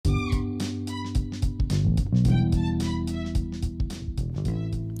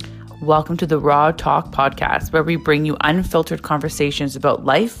Welcome to the RawTalk podcast, where we bring you unfiltered conversations about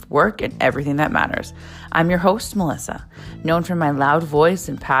life, work, and everything that matters. I'm your host, Melissa, known for my loud voice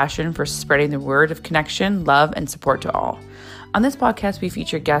and passion for spreading the word of connection, love, and support to all. On this podcast, we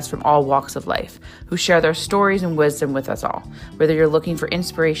feature guests from all walks of life who share their stories and wisdom with us all. Whether you're looking for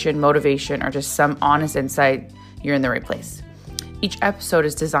inspiration, motivation, or just some honest insight, you're in the right place. Each episode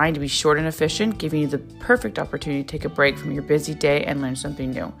is designed to be short and efficient, giving you the perfect opportunity to take a break from your busy day and learn something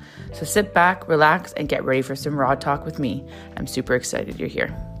new. So sit back, relax, and get ready for some raw talk with me. I'm super excited you're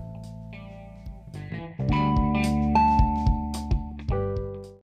here.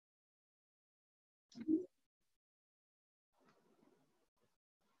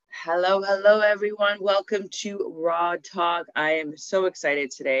 Hello, everyone. Welcome to Raw Talk. I am so excited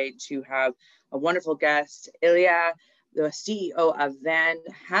today to have a wonderful guest, Ilya, the CEO of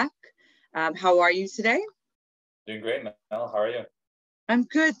VanHack. How are you today? Doing great, Mel. How are you? I'm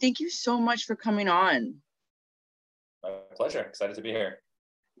good. Thank you so much for coming on. My pleasure. Excited to be here.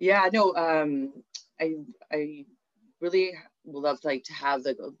 Yeah, no, I really would love to have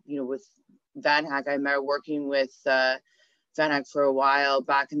with VanHack. I remember working with VanHack for a while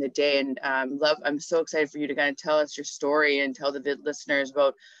back in the day, and I'm so excited for you to kind of tell us your story and tell the listeners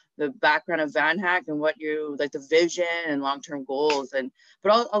about the background of VanHack and what you like, the vision and long-term goals.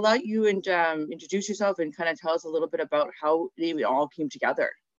 But I'll let you introduce yourself and kind of tell us a little bit about how they all came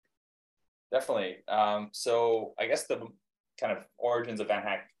together. Definitely. So I guess the kind of origins of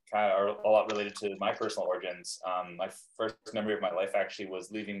VanHack are a lot related to my personal origins. My first memory of my life actually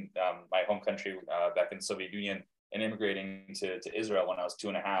was leaving my home country back in the Soviet Union and immigrating to Israel when I was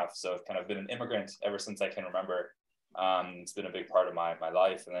 2.5. So I've kind of been an immigrant ever since I can remember. It's been a big part of my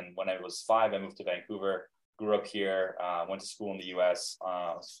life. And then when I was 5, I moved to Vancouver, grew up here, went to school in the US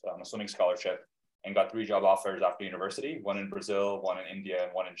on a swimming scholarship, and got 3 job offers after university, one in Brazil, one in India,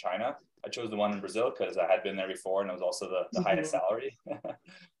 and one in China. I chose the one in Brazil because I had been there before and it was also the highest salary.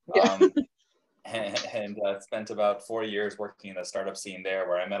 And spent about 4 years working in the startup scene there,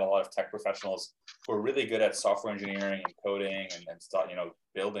 where I met a lot of tech professionals who were really good at software engineering and coding and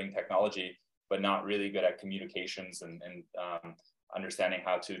building technology, but not really good at communications and understanding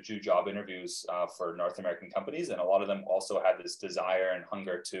how to do job interviews for North American companies. And a lot of them also had this desire and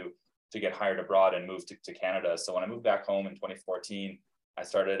hunger to get hired abroad and move to Canada. So when I moved back home in 2014, I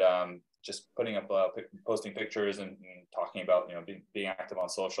started just putting up, posting pictures and talking about, being active on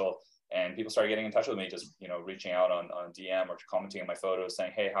social. And people started getting in touch with me, just, reaching out on DM or commenting on my photos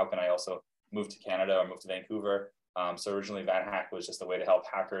saying, hey, how can I also move to Canada or move to Vancouver? So originally VanHack was just a way to help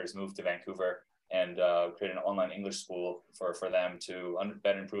hackers move to Vancouver and create an online English school for them to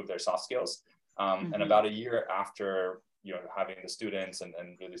better improve their soft skills. And about a year after, having the students and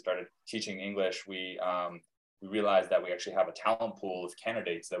really started teaching English, we realized that we actually have a talent pool of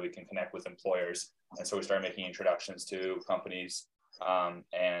candidates that we can connect with employers. And so we started making introductions to companies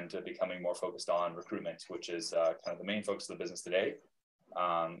and becoming more focused on recruitment, which is kind of the main focus of the business today.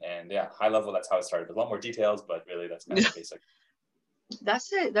 And yeah, high level, that's how it started. There's a lot more details, but really that's kind of basic.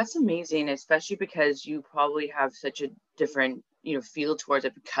 That's it. That's amazing, especially because you probably have such a different, feel towards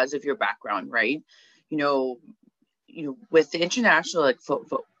it because of your background, right? With the international,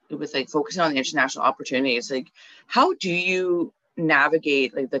 focusing on the international opportunities, how do you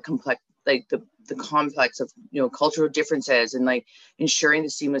navigate the complex of cultural differences and ensuring the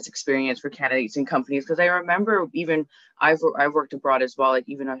seamless experience for candidates and companies? Because I remember even I've worked abroad as well,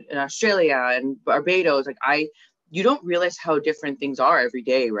 even in Australia and Barbados. You don't realize how different things are every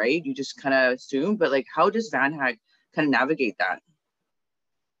day, right? You just kind of assume, but how does VanHack kind of navigate that?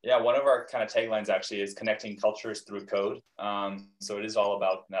 Yeah, one of our kind of taglines actually is connecting cultures through code. So it is all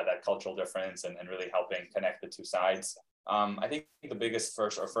about that cultural difference and really helping connect the two sides. I think the biggest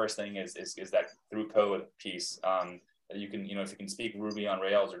first thing is that through code piece. You can, if you can speak Ruby on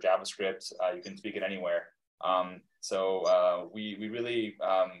Rails or JavaScript, you can speak it anywhere. So we really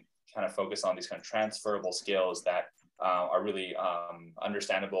kind of focus on these kind of transferable skills that are really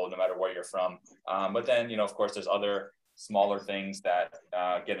understandable no matter where you're from. But then, of course, there's other smaller things that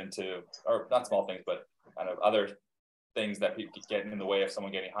get into, or not small things, but kind of other things that get in the way of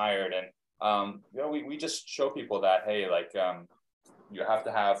someone getting hired. And, we just show people that, hey, you have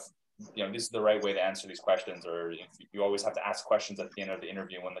to have, this is the right way to answer these questions, or you always have to ask questions at the end of the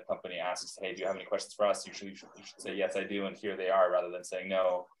interview. When the company asks, hey, do you have any questions for us? You should say, yes, I do. And here they are, rather than saying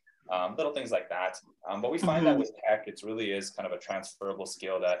no. Little things like that. But we find that with tech, it really is kind of a transferable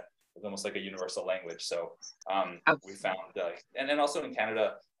skill that is almost like a universal language. So we found, and then also in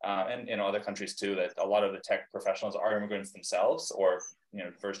Canada and in other countries too, that a lot of the tech professionals are immigrants themselves, or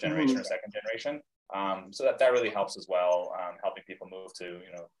first generation or second generation. So that really helps as well, helping people move to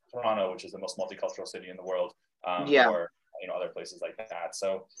Toronto, which is the most multicultural city in the world, Yeah. or other places like that.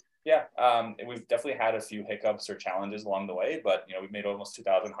 So yeah, we've definitely had a few hiccups or challenges along the way, but we've made almost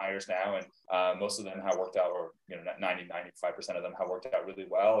 2,000 hires now, and most of them have worked out, or 95% of them have worked out really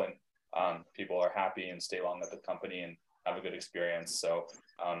well, and people are happy and stay long at the company and have a good experience. So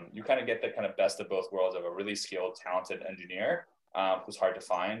you kind of get the kind of best of both worlds of a really skilled, talented engineer who's hard to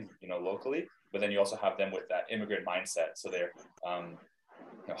find, locally, but then you also have them with that immigrant mindset. So they're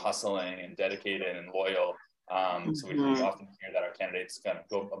hustling and dedicated and loyal. So we often hear that our candidates kind of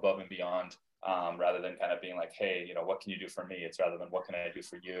go above and beyond, rather than kind of being like, hey, what can you do for me? It's rather than what can I do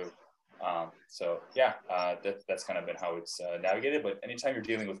for you? So yeah, that's kind of been how it's navigated. But anytime you're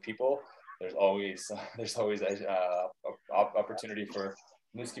dealing with people, there's always a opportunity for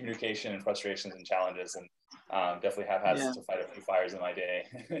miscommunication and frustrations and challenges, and definitely have had to fight a few fires in my day.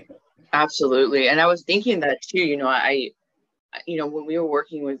 Absolutely. And I was thinking that too, when we were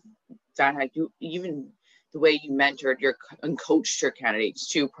working with VanHack, even the way you mentored and coached your candidates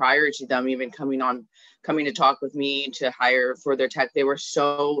too, prior to them even coming to talk with me to hire for their tech, they were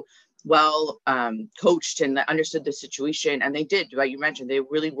so well coached and understood the situation, and they did, like you mentioned, they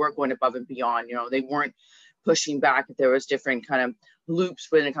really were going above and beyond. They weren't pushing back if there was different kind of loops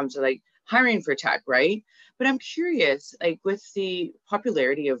when it comes to like hiring for tech, right? But I'm curious, like with the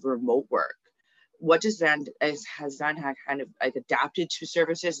popularity of remote work, what has VanHack kind of like adapted to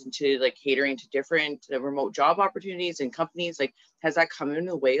services and to like catering to different remote job opportunities and companies? Like, has that come in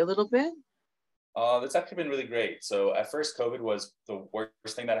the way a little bit? That's actually been really great. So at first, COVID was the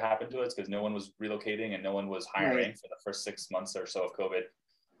worst thing that happened to us because no one was relocating and no one was hiring for the first 6 months or so of COVID.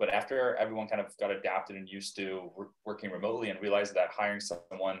 But after everyone kind of got adapted and used to working remotely and realized that hiring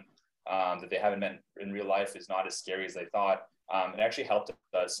someone that they haven't met in real life is not as scary as they thought, it actually helped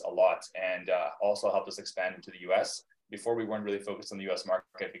us a lot, and also helped us expand into the US. Before, we weren't really focused on the US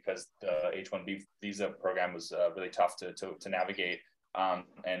market because the H-1B visa program was really tough to navigate.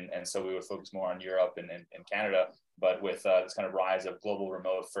 And so we would focus more on Europe and Canada. But with this kind of rise of global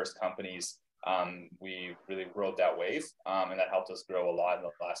remote first companies, we really rode that wave, and that helped us grow a lot in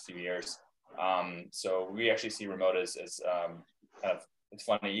the last few years. So we actually see remote as kind of, it's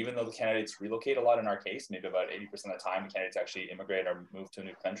funny, even though the candidates relocate a lot in our case, maybe about 80% of the time, the candidates actually immigrate or move to a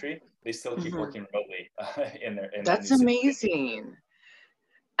new country, they still keep working remotely in That's amazing.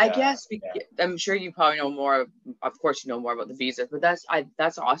 I guess I'm sure you probably know more. Of course, you know more about the visas, but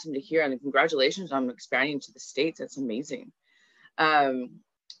that's awesome to hear, and congratulations on expanding to the States. That's amazing.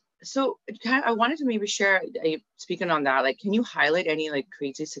 So I wanted to maybe share, speaking on that, like, can you highlight any like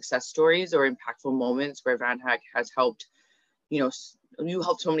crazy success stories or impactful moments where VanHack has helped? You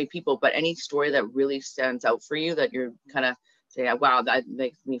helped so many people, but any story that really stands out for you that you're kind of say, wow, that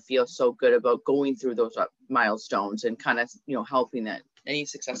makes me feel so good about going through those milestones and kind of helping that. Any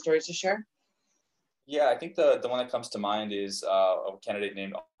success stories to share? Yeah, I think the one that comes to mind is a candidate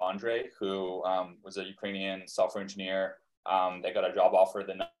named Andre, who was a Ukrainian software engineer. They got a job offer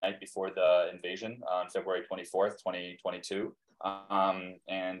the night before the invasion on February 24th, 2022.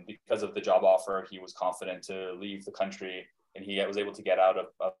 And because of the job offer, he was confident to leave the country, and he was able to get out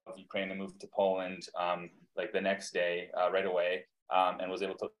of Ukraine and move to Poland like the next day, right away. And was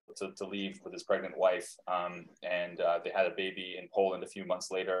able to leave with his pregnant wife. And they had a baby in Poland a few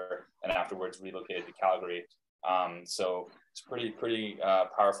months later, and afterwards relocated to Calgary. So it's pretty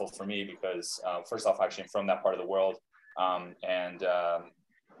powerful for me because first off, actually I'm from that part of the world.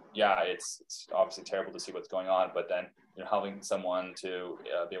 Yeah, it's obviously terrible to see what's going on, but then helping someone to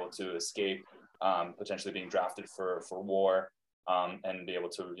be able to escape potentially being drafted for war, and be able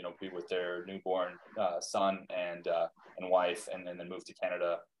to be with their newborn son and wife, and then move to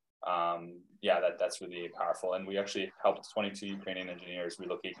Canada. Yeah, that's really powerful. And we actually helped 22 Ukrainian engineers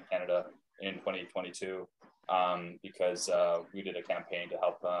relocate to Canada in 2022 because we did a campaign to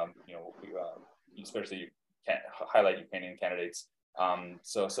help especially highlight Ukrainian candidates.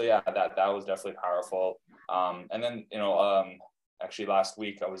 So yeah, that was definitely powerful. And then actually last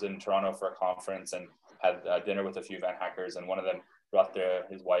week I was in Toronto for a conference and had dinner with a few VanHackers, and one of them brought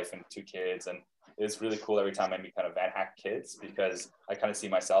his wife and 2 kids, and it's really cool every time I meet kind of VanHack kids because I kind of see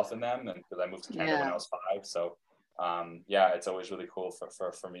myself in them, and because I moved to Canada when I was 5. So yeah, it's always really cool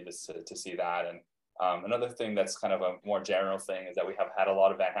for me to see that. And another thing that's kind of a more general thing is that we have had a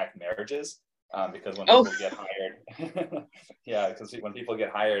lot of VanHack marriages because when people get hired, yeah, because when people get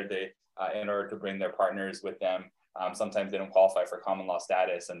hired, they in order to bring their partners with them, sometimes they don't qualify for common law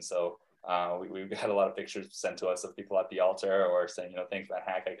status, and so We had a lot of pictures sent to us of people at the altar or saying, thanks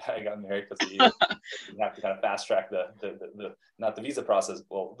VanHack, I got married because of you. You have to kind of fast track the not the visa process.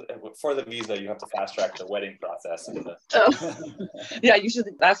 Well, for the visa, you have to fast track the wedding process. Yeah, you should.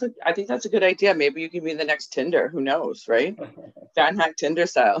 I think that's a good idea. Maybe you can be the next Tinder. Who knows, right? VanHack Tinder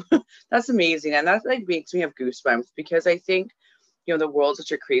style. That's amazing, and that like makes me have goosebumps because I think the world's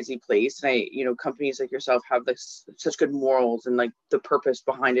such a crazy place, and companies like yourself have such good morals, and like the purpose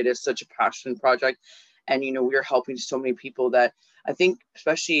behind it is such a passion project, and we're helping so many people that I think,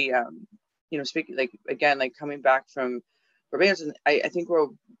 especially speaking like again, like coming back from Barbados, and I think we're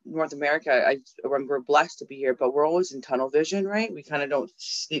North America. We're blessed to be here, but we're always in tunnel vision, right? We kind of don't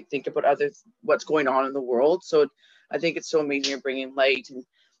think about what's going on in the world. So I think it's so amazing you're bringing light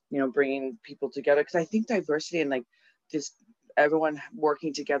and bringing people together, because I think diversity and like this, everyone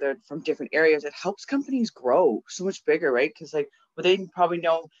working together from different areas, it helps companies grow so much bigger, right? Because they probably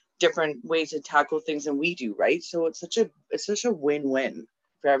know different ways to tackle things than we do, right? So it's such a win-win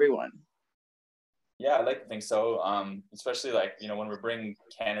for everyone. Yeah, I like to think so. Especially when we're bringing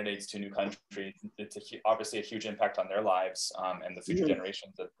candidates to new countries, it's obviously a huge impact on their lives and the future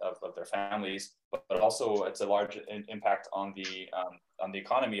generations of their families. But also, it's a large impact on the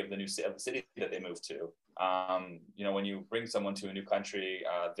economy of the city that they move to. When you bring someone to a new country,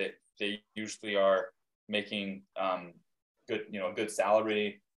 they usually are making a good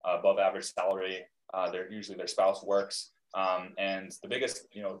salary, above average salary. Their spouse works, and the biggest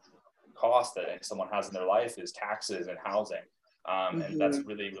cost that someone has in their life is taxes and housing, and that's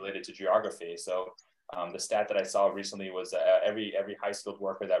really related to geography. So the stat that I saw recently was every high skilled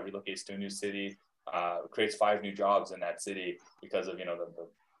worker that relocates to a new city creates 5 new jobs in that city because of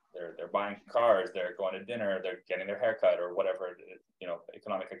they're buying cars, they're going to dinner, they're getting their haircut, or whatever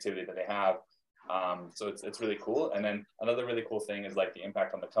economic activity that they have. So it's really cool. And then another really cool thing is like the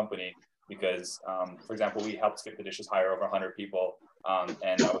impact on the company, because for example, we helped Skip the Dishes hire over 100 people.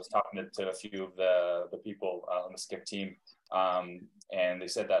 And I was talking to a few of the people on the Skip team, and they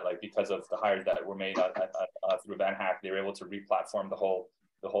said that because of the hires that were made through VanHack, they were able to re-platform the whole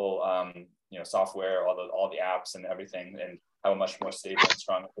software, all the apps and everything, and have a much more stable and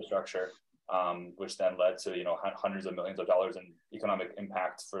strong infrastructure, which then led to hundreds of millions of dollars in economic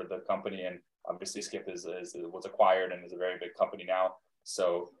impact for the company. And obviously, Skip was acquired and is a very big company now.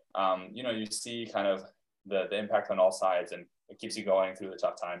 So you see kind of the impact on all sides, and it keeps you going through the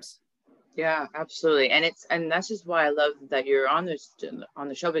tough times. Yeah, absolutely. And that's just why I love that you're on the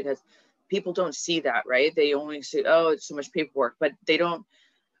show, because people don't see that, right? They only see, oh, it's so much paperwork, but they don't,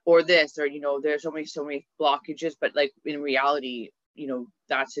 or this, or there's so many blockages, but like in reality,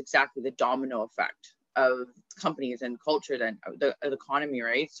 that's exactly the domino effect of companies and culture and the economy,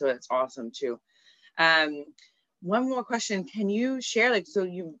 right? So that's awesome too. One more question. Can you share, so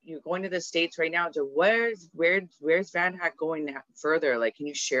you're going to the States right now. So where's VanHack going further? Like, can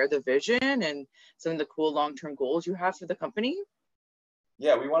you share the vision and some of the cool long-term goals you have for the company?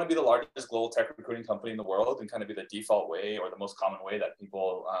 Yeah, we want to be the largest global tech recruiting company in the world, and kind of be the default way, or the most common way, that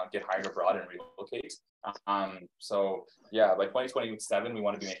people get hired abroad and relocate. So yeah, by 2027, we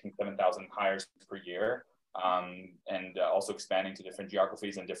want to be making 7,000 hires per year. And also expanding to different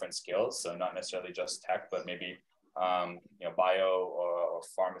geographies and different skills. So not necessarily just tech, but maybe bio or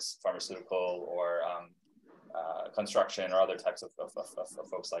pharmaceutical or construction or other types of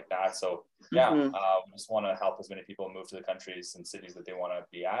folks like that. So yeah, we just want to help as many people move to the countries and cities that they want to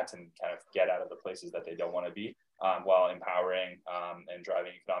be at, and kind of get out of the places that they don't want to be, while empowering and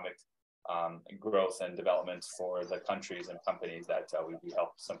driving economic growth and development for the countries and companies that we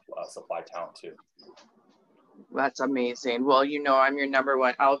help supply talent to. That's amazing. Well, I'm your number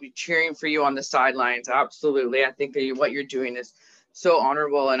one. I'll be cheering for you on the sidelines. Absolutely. I think that what you're doing is so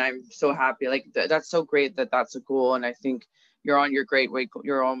honorable, and I'm so happy. Like that's so great that that's a goal, and I think you're on your great way.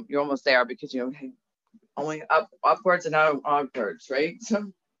 You're almost there, because only upwards and onwards, right?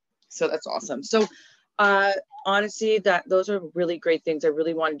 So that's awesome. So honestly, those are really great things. I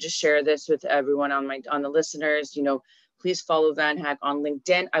really wanted to share this with everyone on the listeners. Please follow VanHack on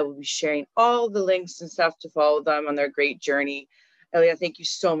LinkedIn. I will be sharing all the links and stuff to follow them on their great journey. Elia, thank you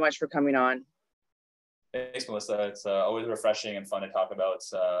so much for coming on. Thanks, Melissa. It's always refreshing and fun to talk about,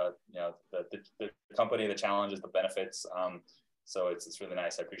 the company, the challenges, the benefits. So it's really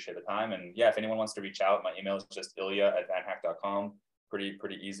nice. I appreciate the time. And yeah, if anyone wants to reach out, my email is just ilya@vanhack.com. Pretty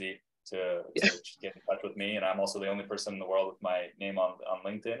easy to get in touch with me. And I'm also the only person in the world with my name on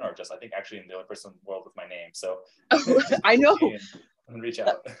LinkedIn, or I think actually the only person in the world with my name. So I know. And reach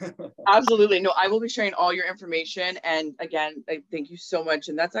out. Absolutely. No, I will be sharing all your information. And again, thank you so much.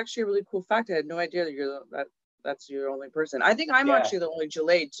 And that's actually a really cool fact. I had no idea that that's your only person. I think I'm actually the only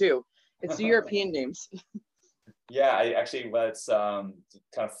Jalaid too It's the European names. Yeah, I actually, what's kind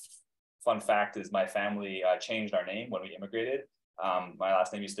of fun fact is my family changed our name when we immigrated. My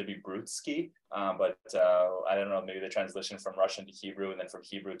last name used to be Brutsky, but I don't know, maybe the translation from Russian to Hebrew and then from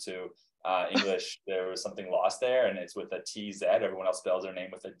Hebrew to English, there was something lost there, and it's with a TZ. Everyone else spells their name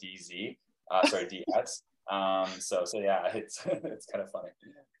with a DZ, DS. So yeah, it's it's kind of funny.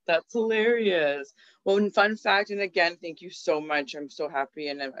 That's hilarious. Well, fun fact, and again, thank you so much. I'm so happy,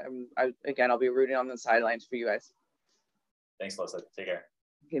 and I'll be rooting on the sidelines for you guys. Thanks, Melissa. Take care.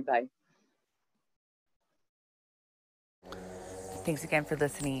 Okay, bye. Thanks again for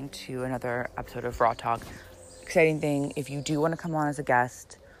listening to another episode of Raw Talk. Exciting thing, if you do want to come on as a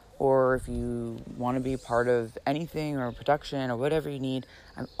guest, or if you want to be part of anything or production or whatever you need,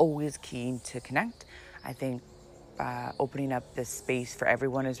 I'm always keen to connect. I think opening up this space for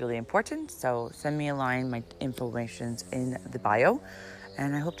everyone is really important. So send me a line. My information's in the bio,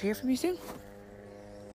 and I hope to hear from you soon.